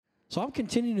So I'm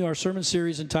continuing our sermon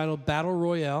series entitled Battle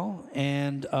Royale,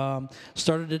 and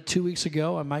started it 2 weeks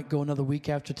ago. I might go another week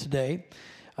after today,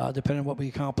 depending on what we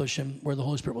accomplish and where the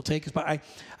Holy Spirit will take us. But I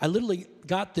literally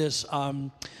got this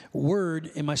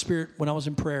word in my spirit when I was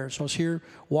in prayer. So I was here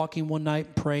walking one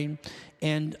night praying,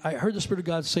 and I heard the Spirit of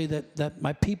God say that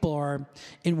my people are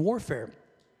in warfare.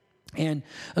 And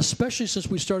especially since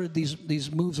we started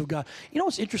these moves of God. You know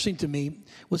what's interesting to me?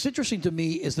 What's interesting to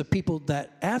me is the people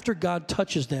that after God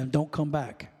touches them don't come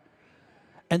back.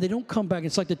 And they don't come back.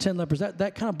 It's like the 10 lepers.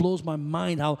 That kind of blows my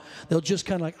mind how they'll just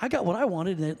kind of like, I got what I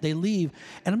wanted, and they leave.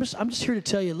 And I'm just here to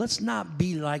tell you, let's not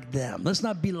be like them. Let's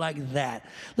not be like that.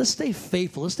 Let's stay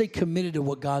faithful. Let's stay committed to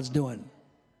what God's doing.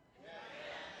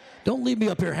 Don't leave me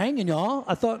up here hanging, y'all.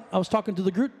 I thought I was talking to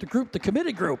the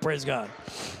committed group, praise God.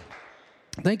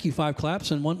 Thank you, 5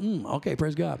 claps and 1, okay,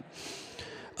 praise God.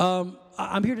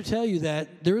 I'm here to tell you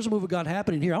that there is a move of God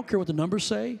happening here. I don't care what the numbers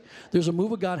say. There's a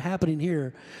move of God happening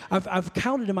here. I've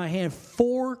counted in my hand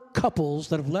 4 couples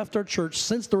that have left our church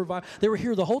since the revival. They were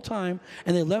here the whole time,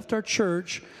 and they left our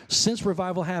church since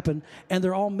revival happened, and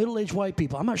they're all middle-aged white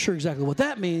people. I'm not sure exactly what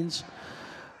that means,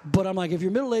 but I'm like, if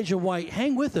you're middle-aged and white,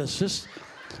 hang with us. Just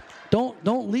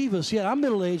don't leave us. Yeah, I'm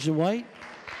middle-aged and white.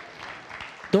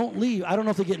 Don't leave. I don't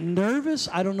know if they get nervous.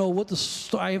 I don't know what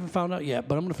I haven't found out yet,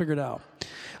 but I'm going to figure it out.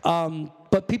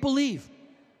 But people leave.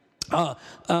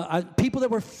 People that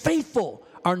were faithful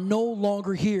are no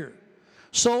longer here.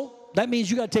 So that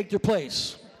means you got to take their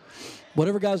place.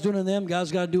 Whatever God's doing in them,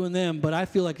 God's got to do in them. But I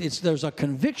feel like there's a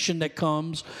conviction that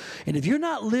comes. And if you're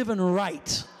not living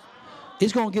right,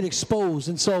 it's going to get exposed.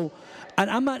 And so, and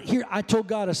I'm not here. I told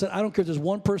God, I said, I don't care if there's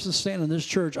one person standing in this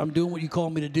church. I'm doing what you call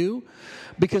me to do.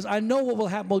 Because I know what will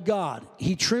happen with God.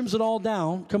 He trims it all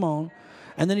down. Come on.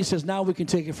 And then he says, now we can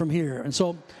take it from here. And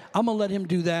so I'm going to let him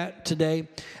do that today.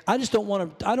 I don't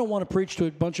want to preach to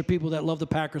a bunch of people that love the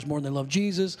Packers more than they love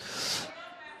Jesus.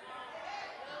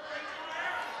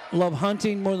 Love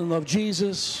hunting more than love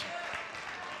Jesus.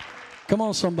 Come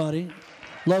on, somebody.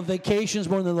 Love vacations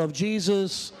more than they love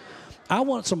Jesus. I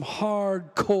want some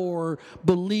hardcore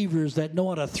believers that know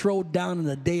how to throw down in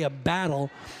the day of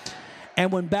battle.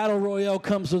 And when Battle Royale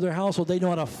comes to their household, they know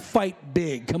how to fight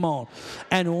big, come on,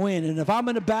 and win. And if I'm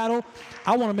in a battle,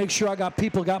 I want to make sure I got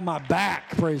people got my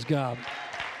back, praise God.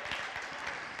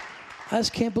 I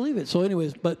just can't believe it. So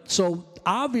anyways, so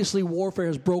obviously warfare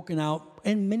has broken out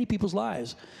in many people's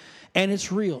lives. And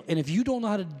it's real. And if you don't know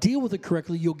how to deal with it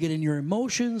correctly, you'll get in your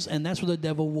emotions, and that's where the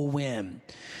devil will win.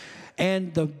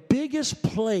 And the biggest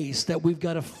place that we've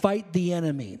got to fight the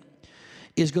enemy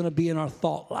is going to be in our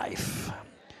thought life.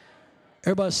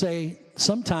 Everybody say,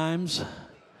 sometimes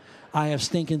I have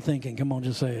stinking thinking. Come on,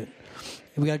 just say it.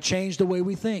 We got to change the way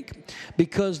we think,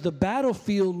 because the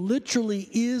battlefield literally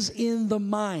is in the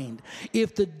mind.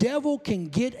 If the devil can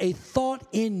get a thought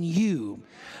in you,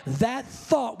 that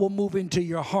thought will move into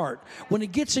your heart. When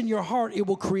it gets in your heart, it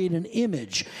will create an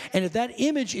image. And if that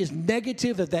image is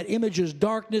negative, if that image is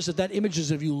darkness, if that image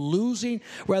is of you losing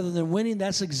rather than winning,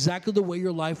 that's exactly the way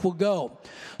your life will go.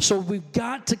 So we've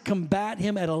got to combat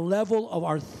him at a level of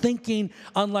our thinking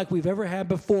unlike we've ever had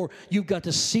before. You've got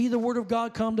to see the word of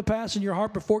God come to pass in your heart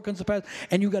before it comes to pass,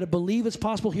 and you've got to believe it's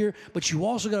possible here, but you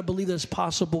also got to believe that it's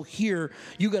possible here.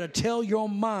 You've got to tell your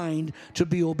mind to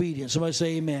be obedient. Somebody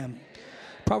say amen.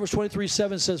 Proverbs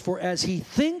 23:7 says, for as he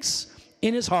thinks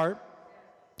in his heart,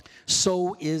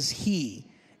 so is he.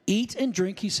 Eat and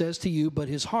drink, he says to you, but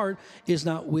his heart is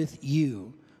not with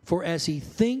you. For as he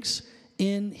thinks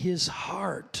in his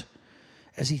heart,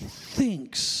 as he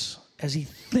thinks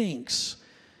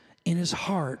in his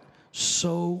heart,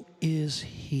 so is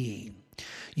he.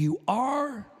 You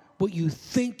are what you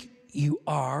think you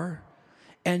are,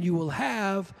 and you will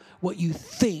have what you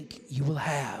think you will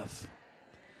have.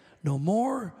 No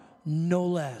more, no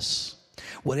less.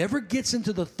 Whatever gets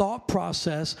into the thought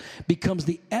process becomes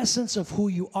the essence of who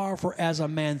you are. For as a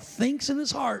man thinks in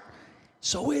his heart,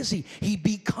 so is he. He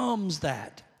becomes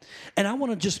that. And I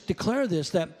want to just declare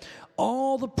this, that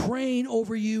all the praying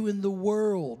over you in the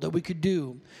world that we could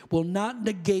do will not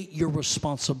negate your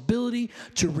responsibility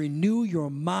to renew your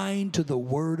mind to the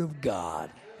Word of God.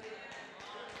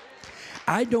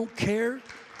 I don't care.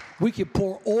 We can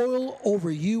pour oil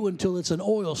over you until it's an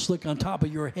oil slick on top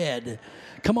of your head.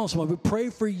 Come on, somebody. We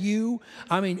pray for you,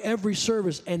 every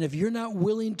service. And if you're not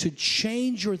willing to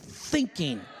change your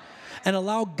thinking and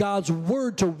allow God's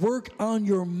word to work on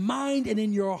your mind and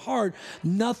in your heart,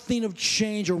 nothing of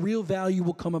change or real value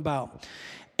will come about.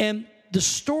 And the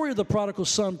story of the prodigal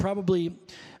son probably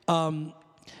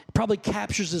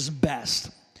captures this best.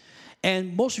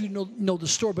 And most of you know the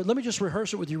story, but let me just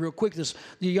rehearse it with you real quick. The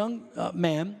young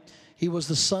man, He was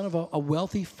the son of a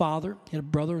wealthy father. He had a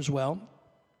brother as well.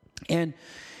 And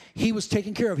he was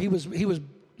taken care of. He was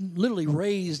literally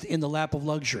raised in the lap of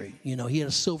luxury. You know, he had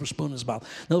a silver spoon in his mouth.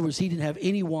 In other words, he didn't have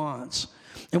any wants.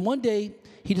 And one day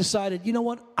he decided, you know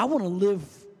what? I want to live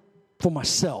for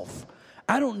myself.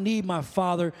 I don't need my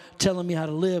father telling me how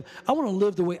to live. I want to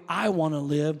live the way I want to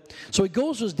live. So he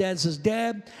goes to his dad and says,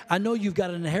 Dad, I know you've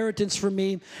got an inheritance for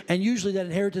me, and usually that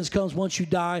inheritance comes once you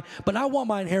die, but I want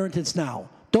my inheritance now.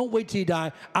 Don't wait till you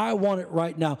die. I want it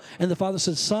right now. And the father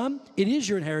says, Son, it is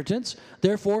your inheritance.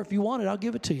 Therefore, if you want it, I'll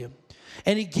give it to you.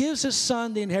 And he gives his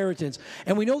son the inheritance.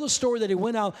 And we know the story that he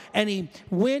went out and he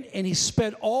went and he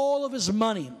spent all of his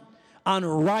money on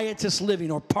riotous living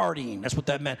or partying. That's what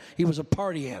that meant. He was a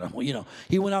party animal, you know.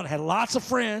 He went out and had lots of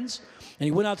friends, and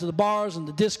he went out to the bars and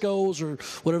the discos or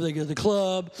whatever they go, the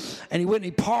club, and he went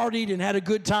and he partied and had a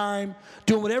good time,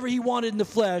 doing whatever he wanted in the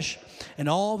flesh, and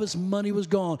all of his money was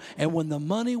gone. And when the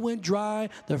money went dry,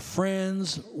 the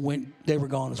friends they were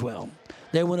gone as well.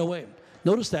 They went away.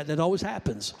 Notice that always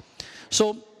happens.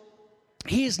 So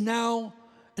he is now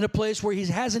in a place where he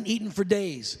hasn't eaten for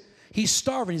days. He's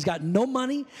starving. He's got no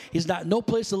money. He's got no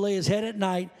place to lay his head at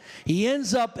night. He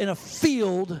ends up in a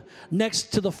field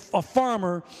next to a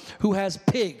farmer who has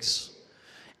pigs.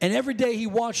 And every day he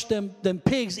watched them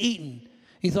pigs eating.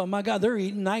 He thought, my God, they're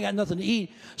eating. I got nothing to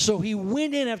eat. So he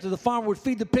went in after the farmer would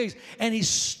feed the pigs, and he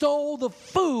stole the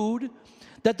food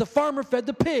that the farmer fed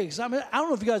the pigs. I mean, I don't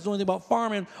know if you guys know anything about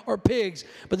farming or pigs,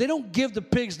 but they don't give the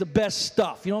pigs the best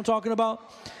stuff. You know what I'm talking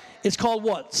about? It's called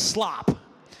what? Slop.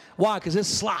 Why? Because it's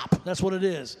slop. That's what it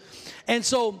is. And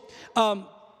so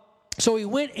he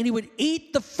went and he would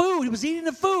eat the food. He was eating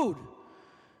the food.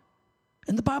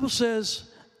 And the Bible says,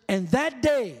 and that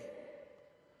day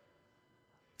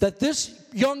that this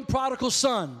young prodigal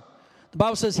son, the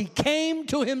Bible says he came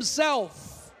to himself.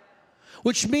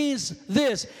 Which means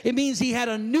this. It means he had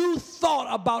a new thought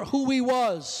about who he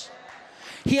was.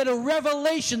 He had a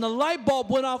revelation. The light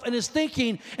bulb went off in his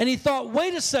thinking, and he thought,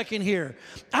 wait a second here.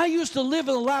 I used to live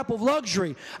in the lap of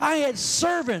luxury. I had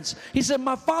servants. He said,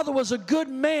 my father was a good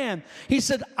man. He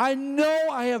said, I know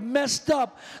I have messed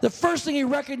up. The first thing he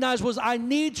recognized was, I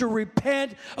need to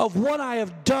repent of what I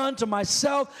have done to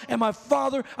myself and my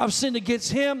father. I've sinned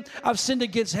against him. I've sinned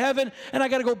against heaven. And I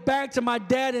got to go back to my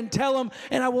dad and tell him,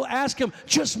 and I will ask him,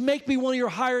 just make me one of your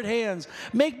hired hands.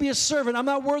 Make me a servant. I'm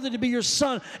not worthy to be your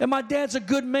son. And my dad's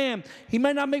a good man. He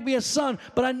may not make me a son,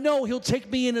 but I know he'll take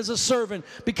me in as a servant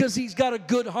because he's got a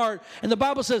good heart. And the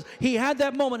Bible says he had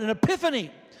that moment, an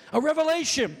epiphany, a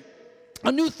revelation,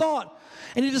 a new thought.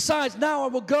 And he decides, now I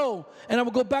will go, and I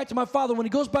will go back to my father. When he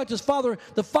goes back to his father,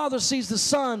 the father sees the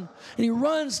son, and he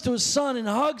runs to his son and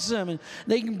hugs him, and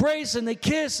they embrace and they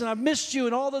kiss, and I've missed you,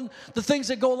 and all the things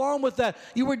that go along with that.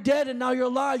 You were dead, and now you're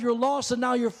alive. You're lost, and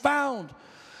now you're found.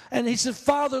 And he said,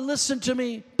 Father, listen to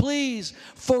me. Please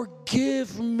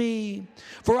forgive me,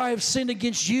 for I have sinned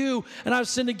against you, and I've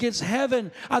sinned against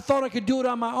heaven. I thought I could do it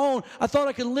on my own. I thought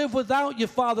I could live without you,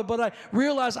 Father, but I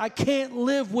realized I can't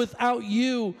live without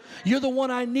you. You're the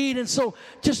one I need. And so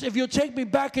just if you'll take me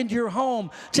back into your home,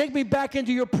 take me back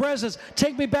into your presence,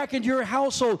 take me back into your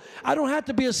household. I don't have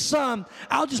to be a son.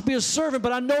 I'll just be a servant,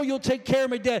 but I know you'll take care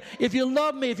of me, Dad. If you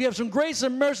love me, if you have some grace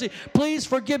and mercy, please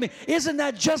forgive me. Isn't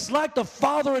that just like the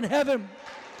Father in heaven?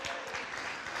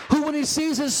 Who, when he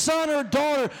sees his son or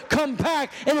daughter come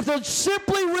back, and if they'll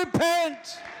simply repent,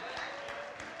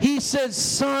 he said,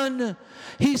 son,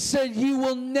 he said, you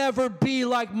will never be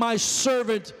like my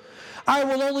servant. I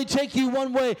will only take you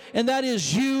one way, and that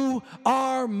is you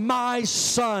are my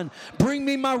son. Bring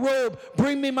me my robe,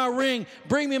 bring me my ring,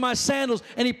 bring me my sandals.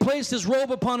 And he placed his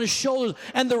robe upon his shoulders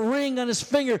and the ring on his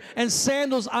finger and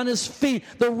sandals on his feet.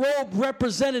 The robe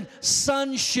represented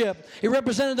sonship. It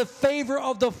represented the favor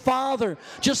of the Father.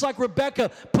 Just like Rebekah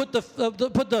put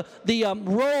the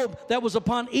robe that was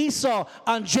upon Esau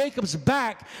on Jacob's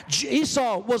back.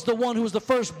 Esau was the one who was the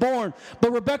firstborn.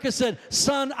 But Rebekah said,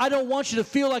 son, I don't want you to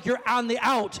feel like you're on the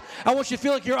out. I want you to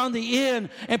feel like you're on the in,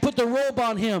 and put the robe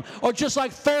on him. Or just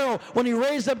like Pharaoh when he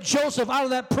raised up Joseph out of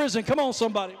that prison. Come on,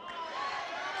 somebody.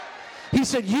 He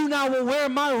said, you now will wear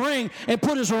my ring, and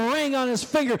put his ring on his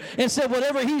finger and said,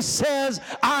 whatever he says,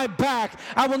 I back.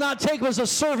 I will not take him as a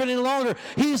servant any longer.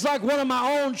 He's like one of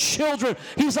my own children.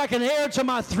 He's like an heir to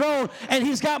my throne, and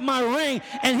he's got my ring,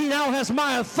 and he now has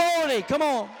my authority. Come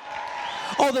on.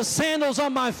 Oh, the sandals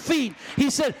on my feet. He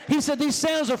said, these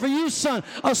sandals are for you, son.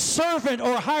 A servant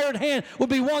or a hired hand would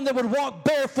be one that would walk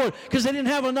barefoot because they didn't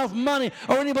have enough money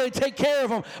or anybody to take care of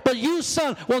them. But you,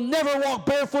 son, will never walk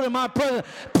barefoot in my presence.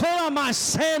 Put on my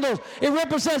sandals. It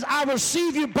represents I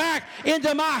receive you back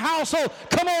into my household.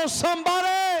 Come on,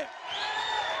 somebody.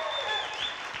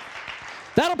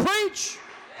 That'll preach.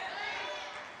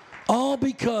 All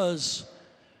because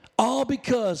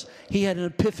he had an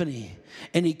epiphany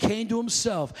and he came to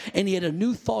himself and he had a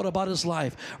new thought about his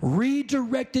life.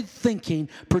 Redirected thinking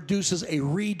produces a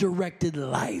redirected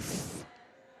life.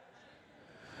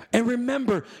 And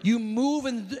remember, you move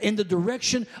in the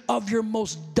direction of your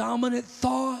most dominant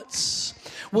thoughts.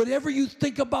 Whatever you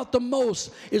think about the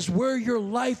most is where your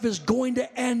life is going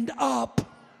to end up.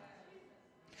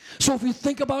 So if you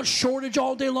think about shortage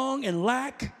all day long and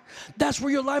lack, that's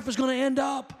where your life is going to end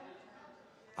up.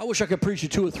 I wish I could preach to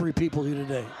 2 or 3 people here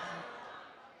today.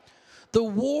 The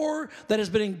war that has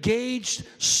been engaged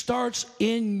starts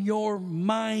in your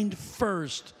mind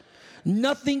first.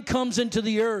 Nothing comes into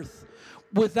the earth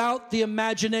without the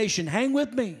imagination. Hang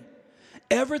with me.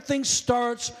 Everything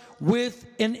starts with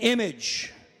an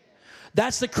image.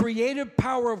 That's the creative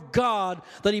power of God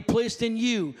that he placed in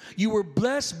you. You were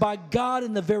blessed by God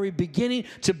in the very beginning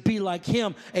to be like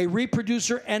him, a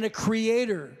reproducer and a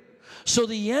creator. So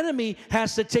the enemy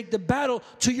has to take the battle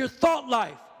to your thought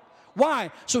life.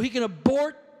 Why? So he can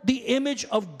abort the image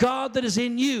of God that is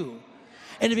in you.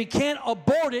 And if he can't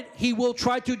abort it, he will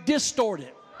try to distort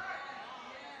it.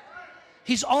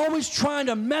 He's always trying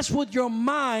to mess with your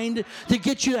mind to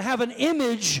get you to have an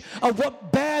image of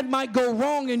what bad might go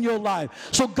wrong in your life.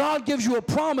 So God gives you a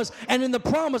promise, and in the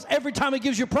promise, every time he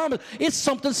gives you a promise, it's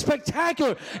something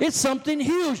spectacular. It's something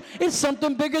huge. It's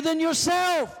something bigger than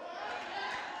yourself.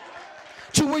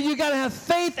 To where you got to have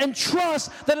faith and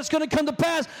trust that it's going to come to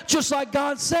pass, just like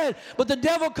God said. But the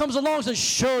devil comes along and says,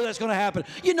 sure, that's going to happen.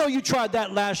 You know you tried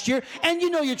that last year, and you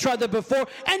know you tried that before,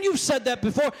 and you've said that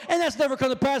before, and that's never come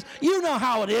to pass. You know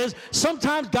how it is.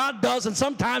 Sometimes God does, and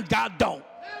sometimes God don't.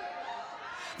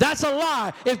 That's a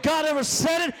lie. If God ever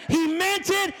said it, he meant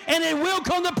it, and it will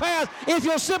come to pass if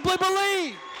you'll simply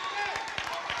believe.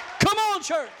 Come on,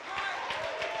 church.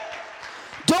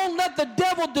 Don't let the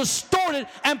devil distort it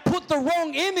and put the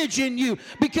wrong image in you.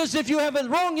 Because if you have a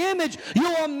wrong image,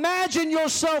 you'll imagine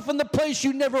yourself in the place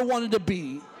you never wanted to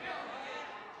be.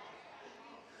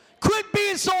 Quit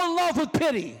being so in love with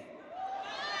pity.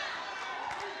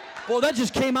 Well, that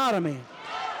just came out of me.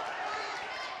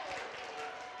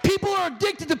 People are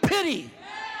addicted to pity.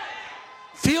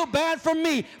 Feel bad for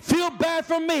me. Feel bad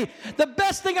for me. The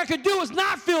best thing I could do is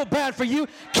not feel bad for you,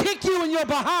 kick you in your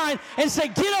behind, and say,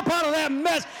 get up out of that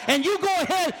mess, and you go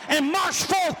ahead and march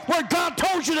forth where God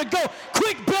told you to go.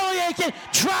 Quit bellyaching.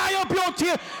 Dry up your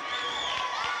tears.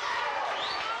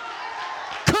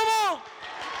 Come on.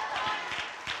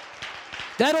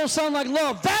 That don't sound like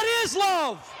love. That is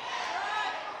love.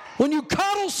 When you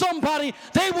coddle somebody,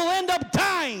 they will end up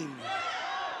dying.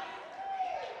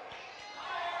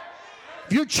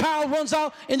 If your child runs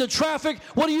out into traffic,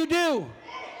 what do?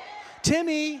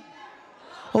 Timmy.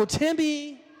 Oh,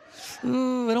 Timmy. I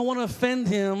don't want to offend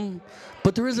him,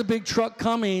 but there is a big truck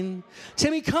coming.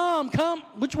 Timmy, come.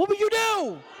 What would you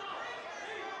do?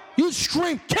 You'd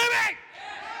scream, Timmy,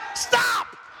 stop.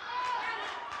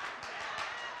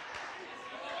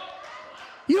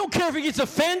 You don't care if he gets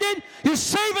offended. You're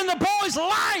saving the boy's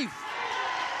life.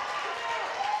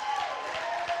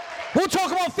 We'll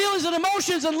talk about feelings and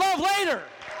emotions and love later.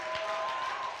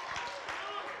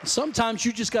 Sometimes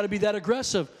you just got to be that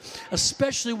aggressive,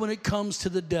 especially when it comes to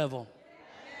the devil.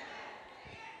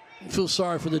 Feel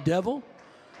sorry for the devil.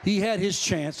 He had his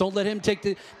chance. Don't let him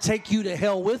take you to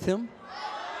hell with him.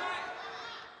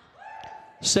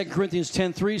 2 Corinthians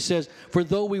 10:3 says, for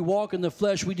though we walk in the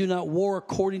flesh, we do not war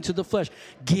according to the flesh.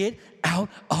 Get out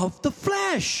of the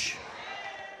flesh.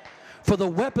 For the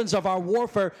weapons of our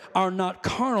warfare are not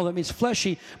carnal, that means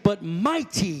fleshy, but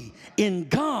mighty in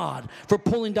God for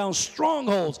pulling down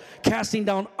strongholds, casting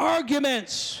down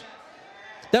arguments.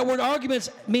 That word arguments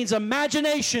means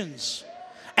imaginations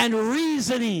and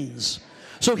reasonings.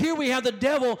 So here we have the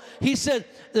devil. He said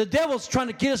the devil's trying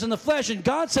to get us in the flesh, and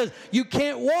God says you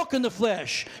can't walk in the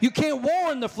flesh. You can't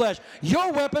war in the flesh.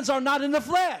 Your weapons are not in the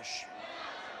flesh.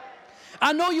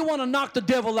 I know you want to knock the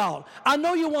devil out. I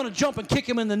know you want to jump and kick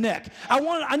him in the neck. I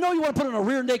know you want to put him in a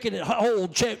rear naked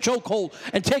hold, choke hold,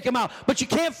 and take him out. But you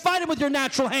can't fight him with your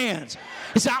natural hands.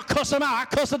 You say, I'll cuss him out. I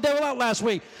cussed the devil out last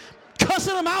week.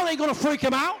 Cussing him out ain't going to freak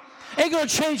him out. Ain't going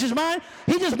to change his mind.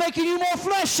 He's just making you more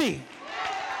fleshy.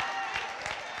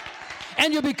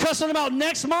 And you'll be cussing him out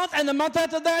next month and the month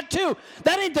after that too.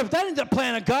 That ain't the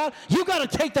plan of God. You got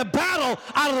to take the battle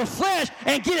out of the flesh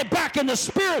and get it back in the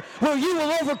spirit where you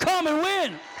will overcome and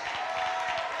win.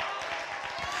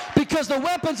 Because the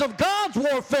weapons of God's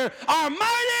warfare are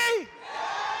mighty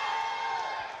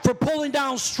for pulling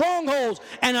down strongholds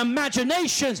and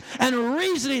imaginations and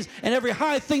reasonings and every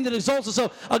high thing that exalts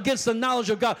itself against the knowledge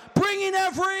of God. Bringing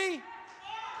every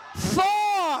thought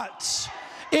thoughts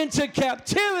into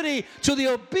captivity to the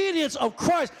obedience of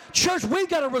Christ. Church, we've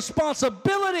got a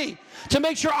responsibility to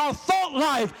make sure our thought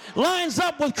life lines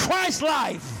up with Christ's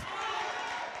life,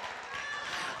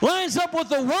 lines up with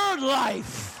the Word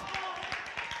life.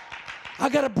 I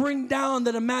got to bring down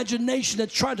that imagination that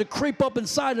tried to creep up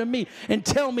inside of me and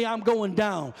tell me I'm going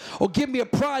down, or give me a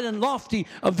pride and lofty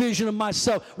vision of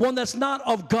myself, one that's not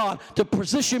of God, to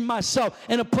position myself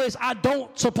in a place I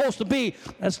don't supposed to be.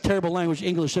 That's terrible language.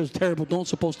 English says terrible, don't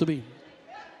supposed to be.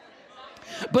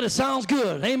 But it sounds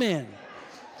good. Amen.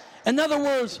 In other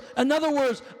words,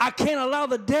 I can't allow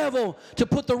the devil to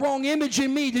put the wrong image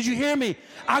in me. Did you hear me?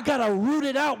 I got to root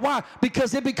it out. Why?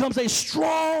 Because it becomes a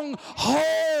stronghold.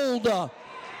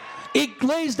 It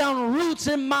lays down roots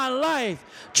in my life.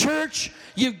 Church,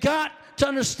 you've got to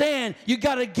understand, you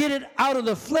got to get it out of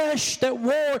the flesh, that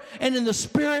war, and in the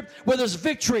spirit where there's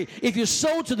victory. If you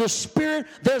sow to the spirit,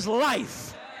 there's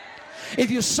life. If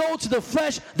you sow to the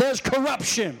flesh, there's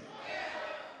corruption.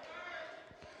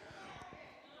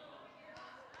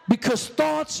 Because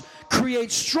thoughts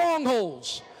create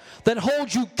strongholds that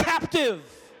hold you captive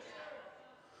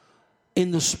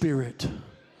in the spirit.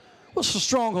 What's the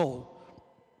stronghold?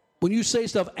 When you say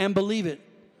stuff and believe it,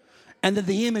 and then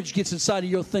the image gets inside of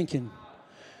your thinking.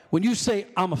 When you say,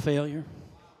 I'm a failure.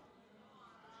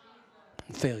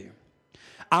 Failure.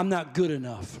 I'm not good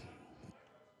enough.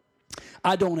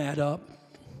 I don't add up.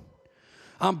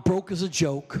 I'm broke as a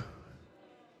joke.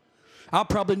 I'll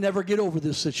probably never get over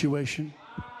this situation.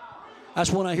 That's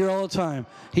one I hear all the time.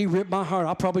 He ripped my heart.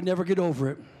 I'll probably never get over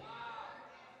it.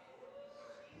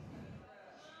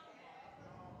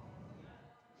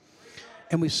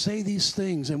 And we say these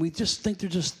things, and we just think they're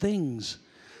just things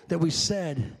that we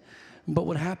said. But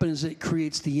what happens is it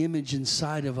creates the image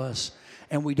inside of us,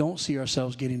 and we don't see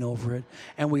ourselves getting over it.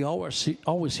 And we always see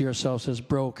ourselves as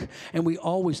broke. And we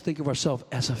always think of ourselves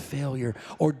as a failure,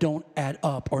 or don't add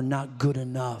up, or not good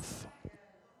enough.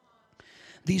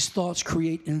 These thoughts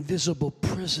create invisible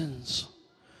prisons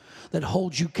that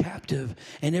hold you captive.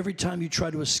 And every time you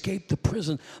try to escape the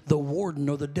prison, the warden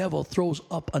or the devil throws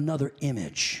up another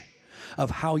image of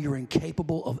how you're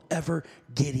incapable of ever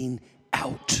getting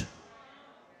out.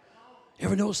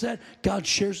 Ever notice that? God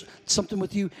shares something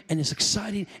with you and it's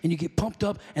exciting and you get pumped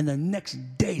up, and the next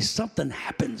day something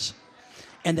happens.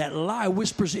 And that lie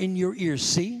whispers in your ear,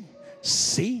 see?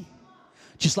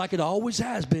 Just like it always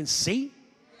has been, see?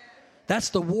 That's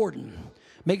the warden,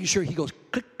 making sure he goes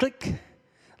click, click,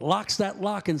 locks that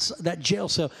lock in that jail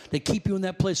cell to keep you in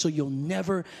that place so you'll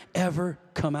never, ever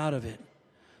come out of it.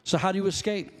 So how do you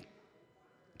escape?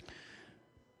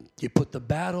 You put the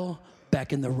battle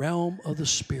back in the realm of the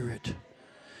Spirit.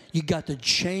 You got to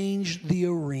change the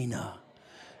arena.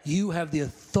 You have the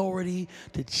authority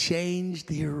to change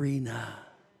the arena.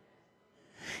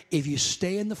 If you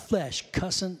stay in the flesh,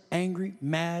 cussing, angry,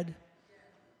 mad,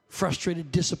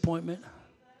 frustrated, disappointment,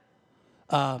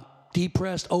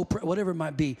 depressed, whatever it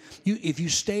might be. If you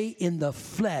stay in the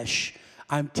flesh,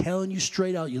 I'm telling you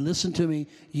straight out, you listen to me,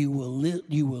 you will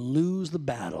lose the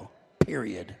battle,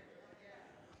 period.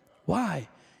 Why?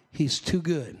 He's too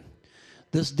good.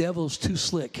 This devil's too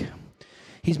slick.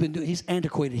 He's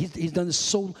antiquated. He's done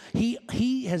this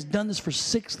he has done this for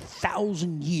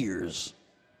 6,000 years.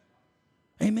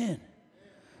 Amen.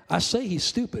 I say he's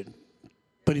stupid,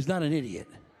 but he's not an idiot.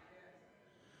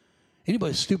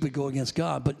 Anybody stupid go against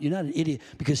God, but you're not an idiot,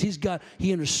 because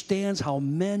he understands how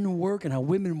men work and how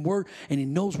women work, and he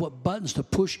knows what buttons to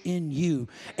push in you,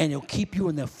 and he'll keep you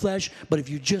in the flesh. But if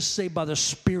you just say by the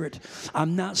Spirit,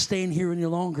 I'm not staying here any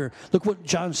longer. Look what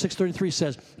John 6:33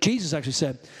 says. Jesus actually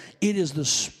said, it is the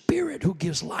Spirit who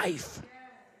gives life.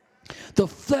 The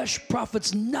flesh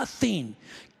profits nothing.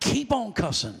 Keep on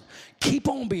cussing. Keep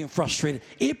on being frustrated.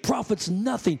 It profits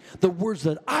nothing. The words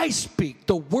that I speak,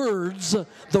 the words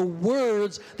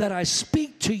that I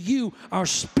speak to you are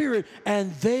spirit,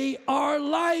 and they are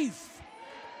life.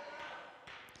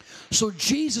 So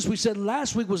Jesus, we said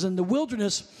last week, was in the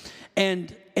wilderness,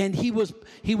 and he was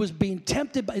being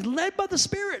tempted, led by the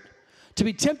Spirit to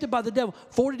be tempted by the devil.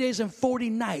 40 days and 40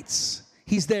 nights.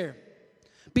 He's there,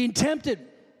 being tempted,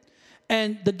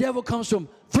 and the devil comes to him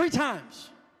 3 times.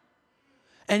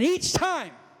 And each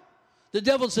time, the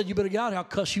devil said, you better get out here. I'll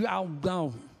cuss you out.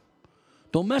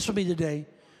 Don't mess with me today.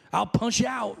 I'll punch you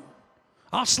out.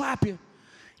 I'll slap you.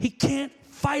 He can't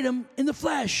fight him in the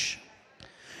flesh.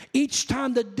 Each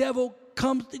time the devil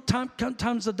comes,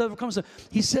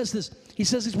 he says this. He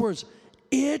says these words.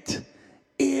 It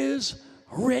is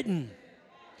written.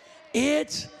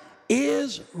 It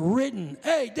is written.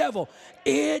 Hey, devil,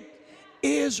 it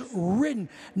is written.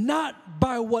 Not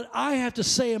by what I have to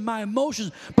say in my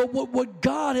emotions, but what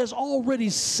God has already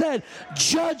said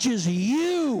judges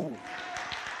you.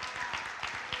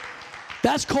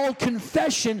 That's called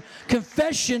confession.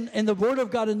 Confession in the Word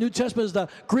of God in the New Testament is the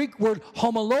Greek word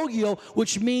homologio,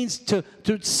 which means to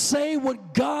say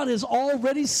what God has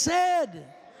already said.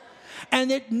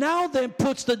 And it now then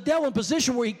puts the devil in a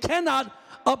position where he cannot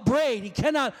upbraid. He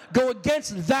cannot go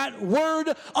against that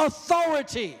word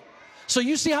authority. So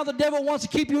you see how the devil wants to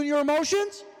keep you in your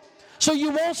emotions? So you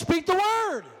won't speak the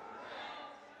word.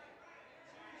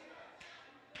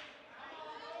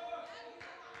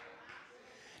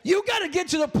 You got to get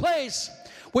to the place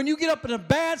when you get up in a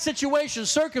bad situation,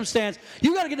 circumstance,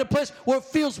 you got to get to a place where it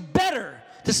feels better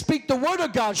to speak the word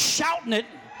of God, shouting it,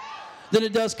 than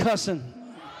it does cussing.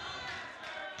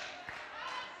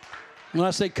 When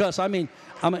I say cuss, I mean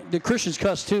the Christians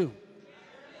cuss too.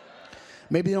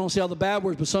 Maybe they don't say all the bad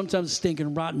words, but sometimes it's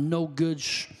stinking, rotten, no good,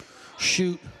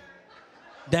 shoot,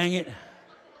 dang it.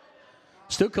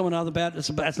 Still coming out of the bad.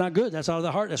 That's not good. That's out of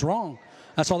the heart. That's wrong.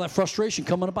 That's all that frustration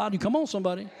coming about you. Come on,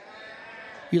 somebody.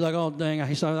 You're like, oh, dang,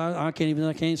 I can't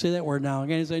even say that word now. I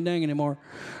can't even say dang anymore.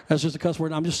 That's just a cuss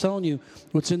word. I'm just telling you,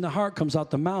 what's in the heart comes out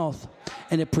the mouth,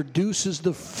 and it produces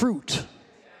the fruit.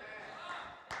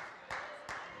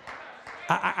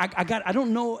 I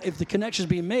don't know if the connection's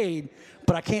being made,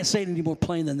 but I can't say it any more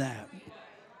plain than that.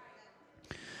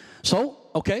 So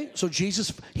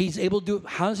Jesus, he's able to do it.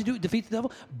 How does he do it? Defeat the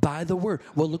devil? By the word.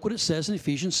 Well, look what it says in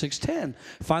Ephesians 6:10.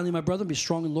 Finally, my brethren, be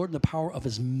strong in the Lord in the power of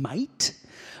his might.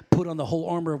 Put on the whole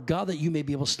armor of God that you may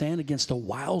be able to stand against the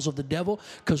wiles of the devil.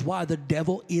 Because why? The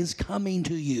devil is coming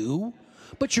to you,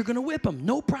 but you're going to whip him.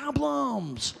 No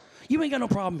problems. You ain't got no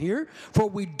problem here. For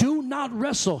we do not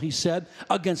wrestle, he said,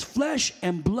 against flesh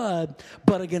and blood,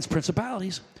 but against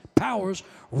principalities, powers,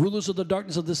 rulers of the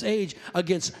darkness of this age,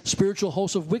 against spiritual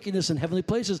hosts of wickedness in heavenly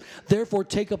places. Therefore,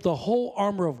 take up the whole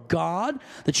armor of God,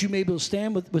 that you may be able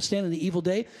to withstand in the evil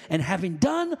day. And having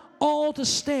done all to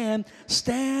stand,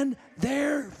 stand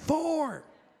therefore.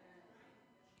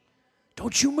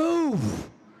 Don't you move.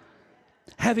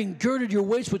 Having girded your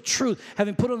waist with truth,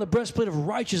 having put on the breastplate of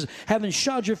righteousness, having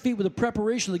shod your feet with the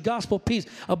preparation of the gospel of peace,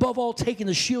 above all taking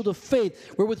the shield of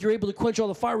faith, wherewith you're able to quench all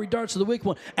the fiery darts of the wicked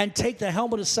one, and take the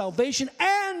helmet of salvation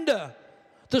and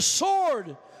the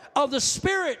sword of the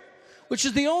Spirit, which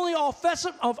is the only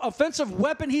offensive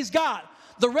weapon he's got.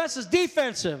 The rest is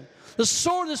defensive. The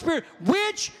sword of the Spirit,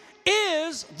 which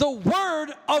is the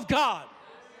word of God.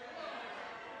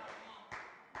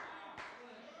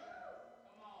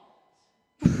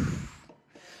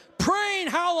 Praying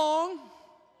how long?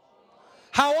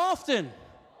 How often?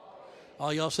 Oh,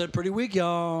 y'all said pretty weak,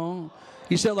 y'all.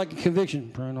 You said like a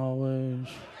conviction. Praying always.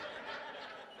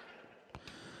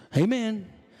 Amen.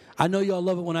 I know y'all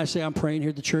love it when I say I'm praying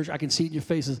here at the church. I can see it in your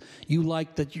faces. You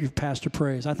like that your pastor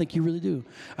prays. I think you really do.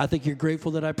 I think you're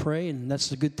grateful that I pray, and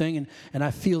that's a good thing, and I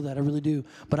feel that. I really do.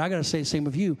 But I got to say the same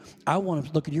of you. I want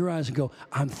to look in your eyes and go,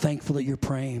 I'm thankful that you're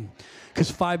praying. Because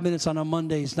 5 minutes on a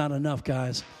Monday is not enough,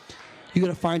 guys. You got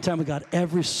to find time with God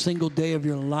every single day of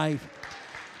your life.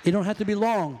 It don't have to be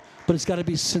long, but it's got to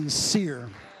be sincere.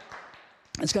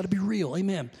 It's got to be real.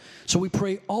 Amen. So we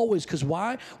pray always, because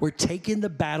why? We're taking the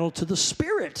battle to the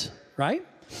Spirit, right?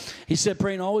 He said,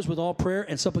 praying always with all prayer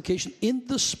and supplication in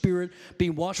the Spirit,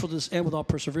 being watchful to this end with all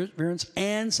perseverance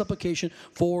and supplication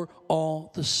for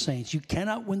all the saints. You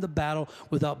cannot win the battle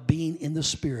without being in the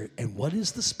Spirit. And what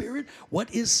is the Spirit?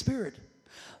 What is Spirit?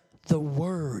 The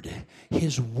Word.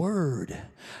 His Word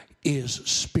is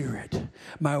Spirit.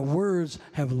 My words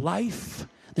have life.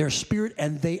 They're spirit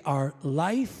and they are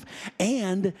life.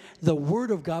 And the Word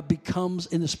of God becomes,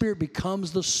 in the Spirit,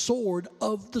 becomes the sword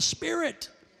of the Spirit.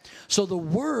 So the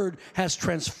Word has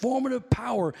transformative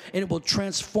power, and it will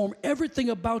transform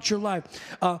everything about your life.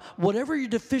 Whatever your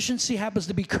deficiency happens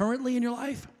to be currently in your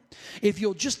life, if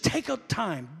you'll just take a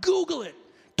time, Google it.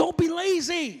 Don't be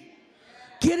lazy.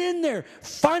 Get in there.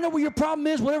 Find out what your problem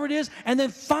is, whatever it is, and then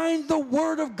find the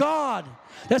Word of God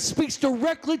that speaks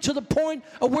directly to the point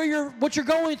of what you're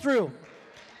going through.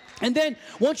 And then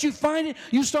once you find it,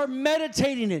 you start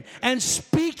meditating it and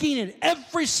speaking it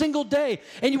every single day.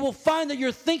 And you will find that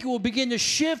your thinking will begin to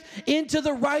shift into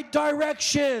the right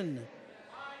direction.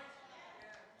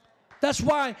 That's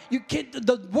why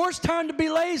the worst time to be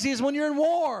lazy is when you're in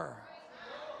war.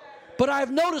 But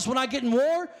I've noticed when I get in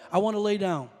war, I want to lay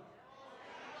down.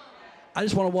 I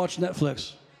just want to watch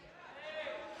Netflix.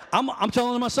 I'm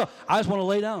telling myself, I just want to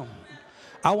lay down.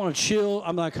 I want to chill.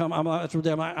 I'm just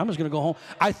going to go home.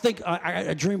 I think,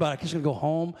 I dream about it. I'm just going to go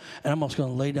home, and I'm just going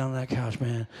to lay down on that couch,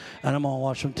 man. And I'm going to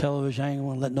watch some television. I ain't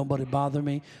going to let nobody bother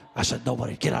me. I said,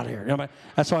 nobody, get out of here. You know,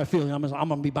 that's how I feel. I'm going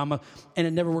to be by my, and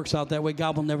it never works out that way.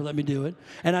 God will never let me do it.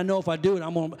 And I know if I do it,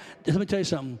 let me tell you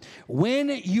something. When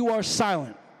you are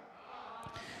silent,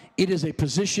 it is a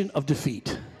position of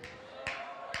defeat.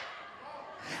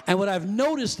 And what I've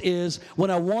noticed is when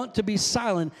I want to be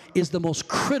silent is the most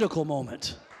critical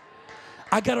moment.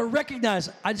 I got to recognize,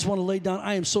 I just want to lay down.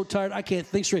 I am so tired, I can't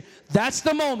think straight. That's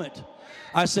the moment.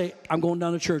 I say, I'm going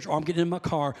down to church, or I'm getting in my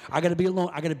car. I got to be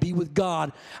alone. I got to be with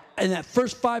God. And that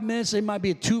first 5 minutes, it might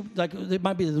be it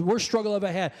might be the worst struggle I've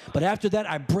ever had. But after that,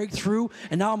 I break through,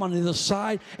 and now I'm on the other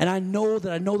side, and I know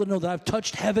that I've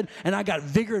touched heaven, and I got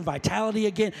vigor and vitality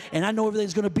again, and I know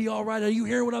everything's going to be all right. Are you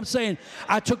hearing what I'm saying?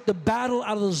 I took the battle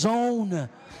out of the zone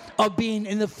of being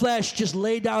in the flesh, just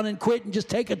lay down and quit and just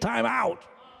take a time out.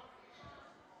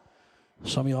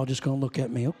 Some of y'all just going to look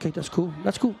at me. Okay, that's cool.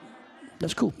 That's cool.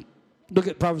 That's cool. Look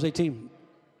at Proverbs 18,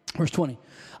 verse 20.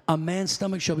 A man's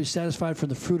stomach shall be satisfied from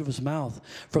the fruit of his mouth.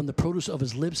 From the produce of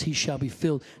his lips he shall be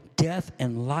filled. Death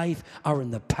and life are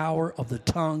in the power of the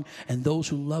tongue, and those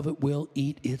who love it will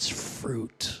eat its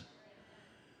fruit.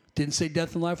 Didn't say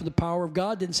death and life are the power of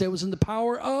God. Didn't say it was in the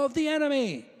power of the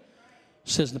enemy. It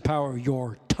says in the power of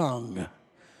your tongue.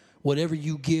 Whatever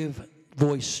you give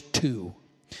voice to.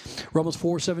 Romans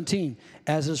 4:17,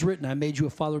 as is written, I made you a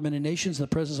father of many nations in the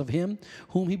presence of him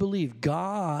whom he believed.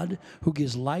 God, who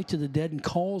gives life to the dead and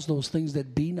calls those things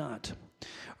that be not,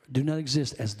 do not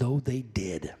exist, as though they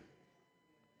did.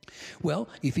 Well,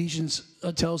 Ephesians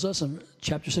tells us in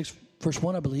chapter 6, verse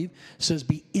 1, I believe, says,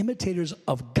 be imitators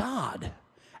of God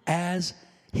as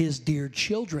his dear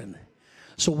children.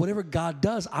 So whatever God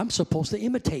does, I'm supposed to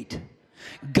imitate.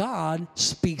 God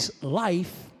speaks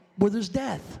life where there's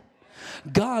death.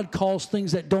 God calls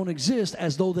things that don't exist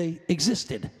as though they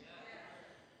existed.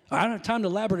 I don't have time to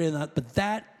elaborate on that, but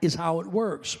that is how it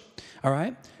works. All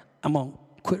right? I'm going to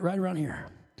quit right around here.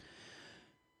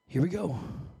 Here we go.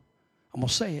 I'm going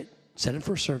to say it. Said in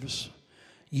first service.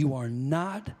 You are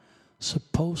not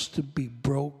supposed to be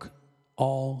broke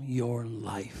all your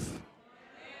life.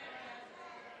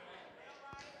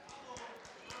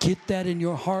 Get that in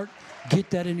your heart.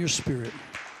 Get that in your spirit.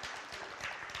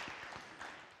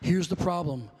 Here's the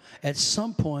problem. At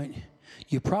some point,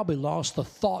 you probably lost the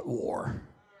thought war.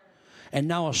 And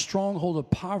now a stronghold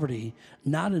of poverty,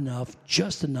 not enough,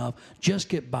 just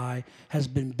get by, has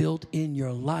been built in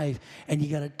your life. And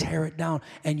you got to tear it down.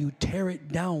 And you tear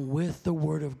it down with the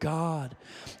Word of God.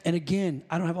 And again,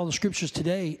 I don't have all the scriptures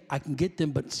today. I can get them,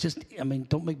 but it's just,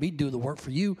 don't make me do the work for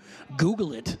you.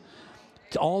 Google it.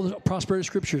 All the prosperity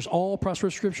scriptures, all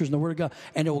prosperity scriptures in the Word of God,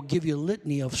 and it will give you a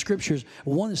litany of scriptures.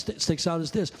 One that sticks out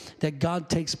is this, that God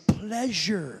takes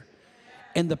pleasure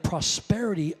in the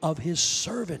prosperity of his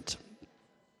servant.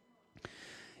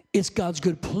 It's God's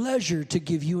good pleasure to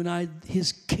give you and I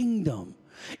his kingdom.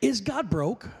 Is God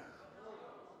broke?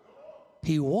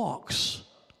 He walks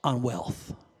on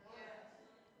wealth.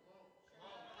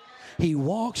 He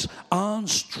walks on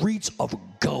streets of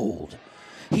gold.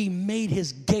 He made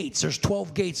his gates. There's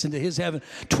 12 gates into his heaven.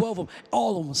 12 of them,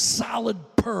 all of them solid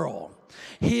pearl.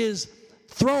 His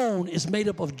throne is made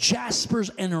up of jaspers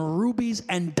and rubies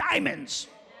and diamonds.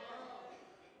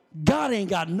 God ain't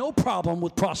got no problem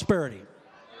with prosperity.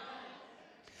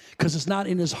 Because it's not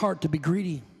in his heart to be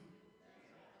greedy.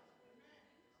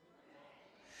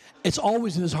 It's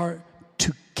always in his heart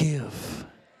to give.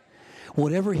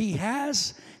 Whatever he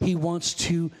has, he wants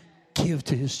to give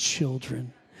to his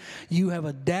children. You have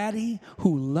a daddy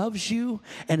who loves you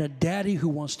and a daddy who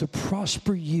wants to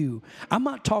prosper you. I'm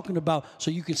not talking about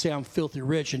so you can say I'm filthy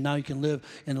rich and now you can live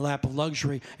in the lap of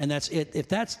luxury and that's it. If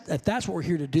that's what we're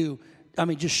here to do,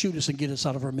 just shoot us and get us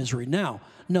out of our misery now.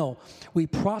 No, we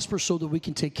prosper so that we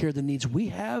can take care of the needs we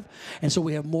have, and so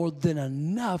we have more than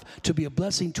enough to be a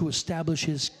blessing to establish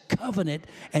his covenant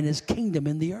and his kingdom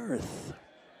in the earth.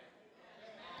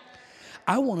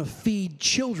 I want to feed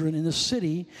children in the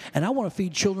city, and I want to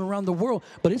feed children around the world,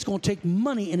 but it's going to take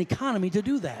money and economy to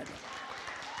do that.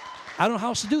 I don't know how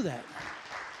else to do that.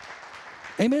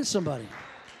 Amen, somebody.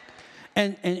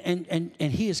 And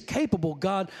he is capable.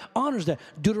 God honors that.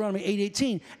 Deuteronomy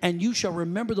 8:18, and you shall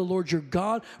remember the Lord your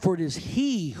God, for it is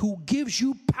he who gives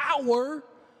you power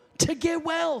to get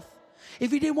wealth.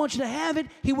 If he didn't want you to have it,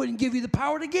 he wouldn't give you the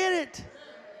power to get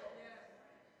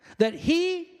it.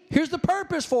 Here's the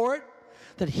purpose for it,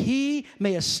 that he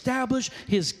may establish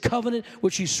his covenant,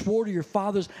 which he swore to your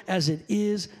fathers as it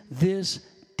is this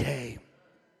day.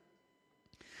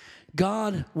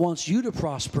 God wants you to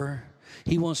prosper,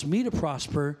 He wants me to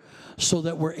prosper so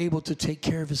that we're able to take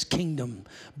care of his kingdom,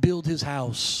 build his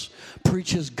house,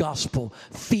 preach his gospel,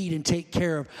 feed and take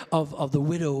care of the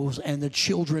widows and the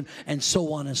children, and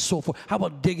so on and so forth. How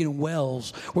about digging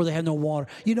wells where they have no water?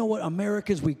 You know what?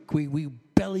 Americans, we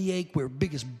bellyache. We're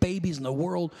biggest babies in the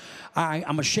world.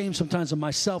 I'm ashamed sometimes of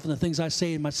myself and the things I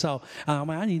say to myself.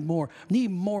 I need more.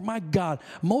 My God.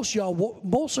 Most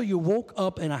of you woke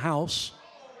up in a house,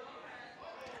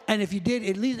 and if you did,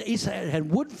 at least it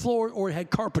had wood floor or it had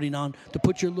carpeting on to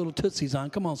put your little tootsies on.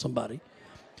 Come on, somebody.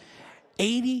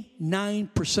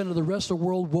 89% of the rest of the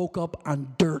world woke up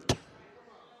on dirt.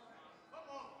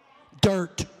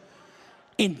 Dirt.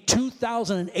 In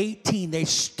 2018, they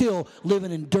still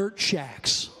living in dirt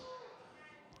shacks.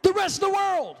 The rest of the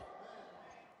world.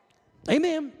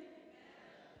 Amen.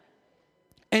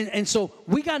 And so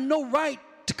we got no right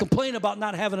to complain about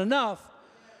not having enough.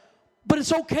 But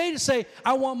it's okay to say,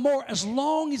 I want more, as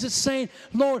long as it's saying,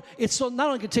 Lord, it's so not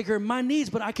only can take care of my needs,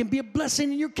 but I can be a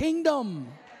blessing in your kingdom.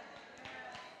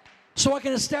 So I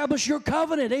can establish your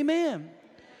covenant. Amen.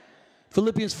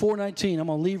 Philippians 4:19. I'm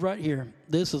going to leave right here.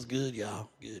 This is good, y'all.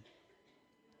 Good.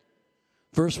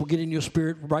 Verse will get in your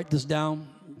spirit. Write this down.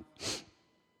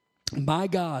 My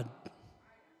God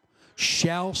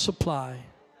shall supply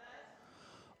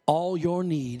all your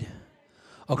need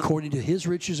according to his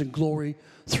riches and glory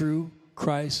through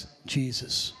Christ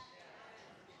Jesus.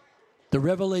 The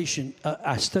revelation,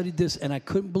 I studied this and I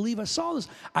couldn't believe I saw this.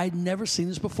 I'd never seen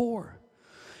this before.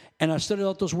 And I studied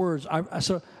out those words. I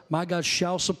said, my God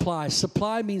shall supply.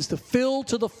 Supply means to fill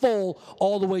to the full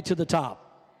all the way to the top.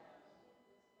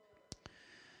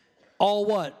 All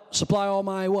what? Supply all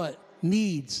my what?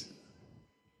 Needs.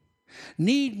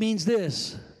 Need means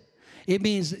this. It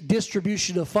means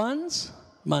distribution of funds,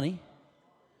 money.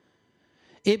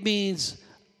 It means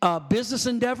business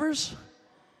endeavors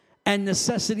and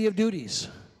necessity of duties.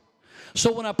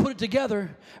 So when I put it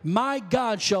together, my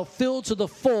God shall fill to the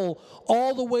full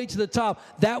all the way to the top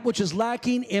that which is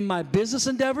lacking in my business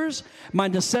endeavors, my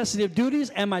necessity of duties,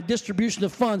 and my distribution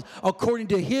of funds according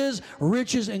to his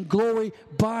riches and glory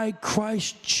by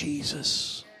Christ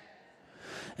Jesus.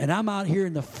 And I'm out here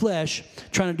in the flesh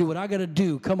trying to do what I got to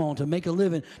do, come on, to make a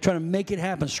living, trying to make it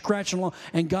happen, scratching along.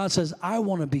 And God says, I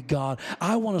want to be God.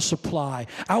 I want to supply.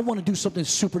 I want to do something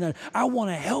supernatural. I want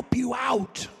to help you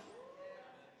out.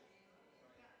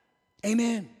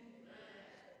 Amen.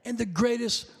 And the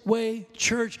greatest way,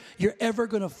 church, you're ever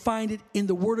going to find it in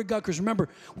the Word of God. Because remember,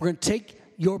 we're going to take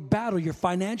your battle, your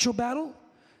financial battle,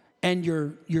 and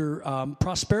your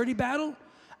prosperity battle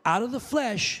out of the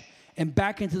flesh and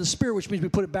back into the spirit, which means we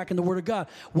put it back in the Word of God.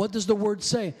 What does the Word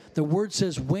say? The Word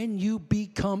says, when you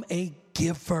become a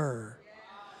giver.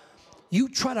 You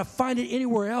try to find it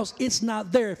anywhere else, it's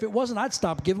not there. If it wasn't, I'd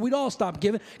stop giving. We'd all stop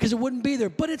giving because it wouldn't be there.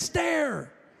 But it's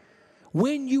there.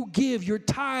 When you give your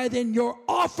tithe and your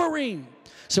offering.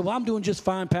 So, well, I'm doing just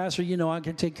fine, Pastor. You know, I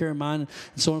can take care of mine and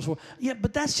so on and so forth. Yeah,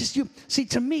 but that's just you. See,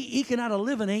 to me, eking out a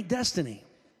living ain't destiny.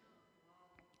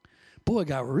 Boy, it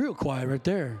got real quiet right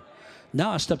there.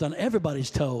 Now I stepped on everybody's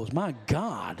toes. My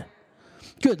God.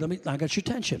 Good, I got your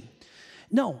attention.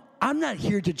 No, I'm not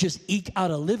here to just eke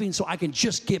out a living so I can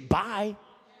just get by.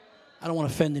 I don't want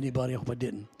to offend anybody. I hope I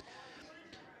didn't.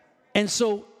 And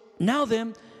so, now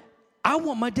then, I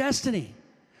want my destiny.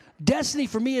 Destiny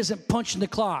for me isn't punching the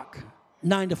clock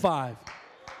 9 to 5.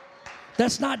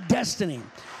 That's not destiny.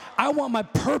 I want my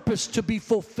purpose to be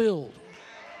fulfilled.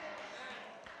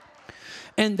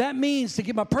 And that means to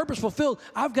get my purpose fulfilled,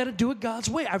 I've got to do it God's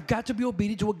way. I've got to be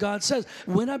obedient to what God says.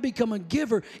 When I become a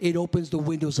giver, it opens the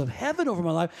windows of heaven over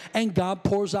my life, and God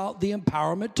pours out the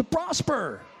empowerment to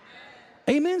prosper.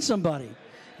 Amen, somebody.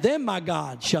 Then my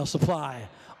God shall supply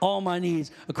all my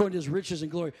needs according to his riches and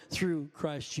glory through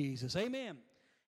Christ Jesus. Amen.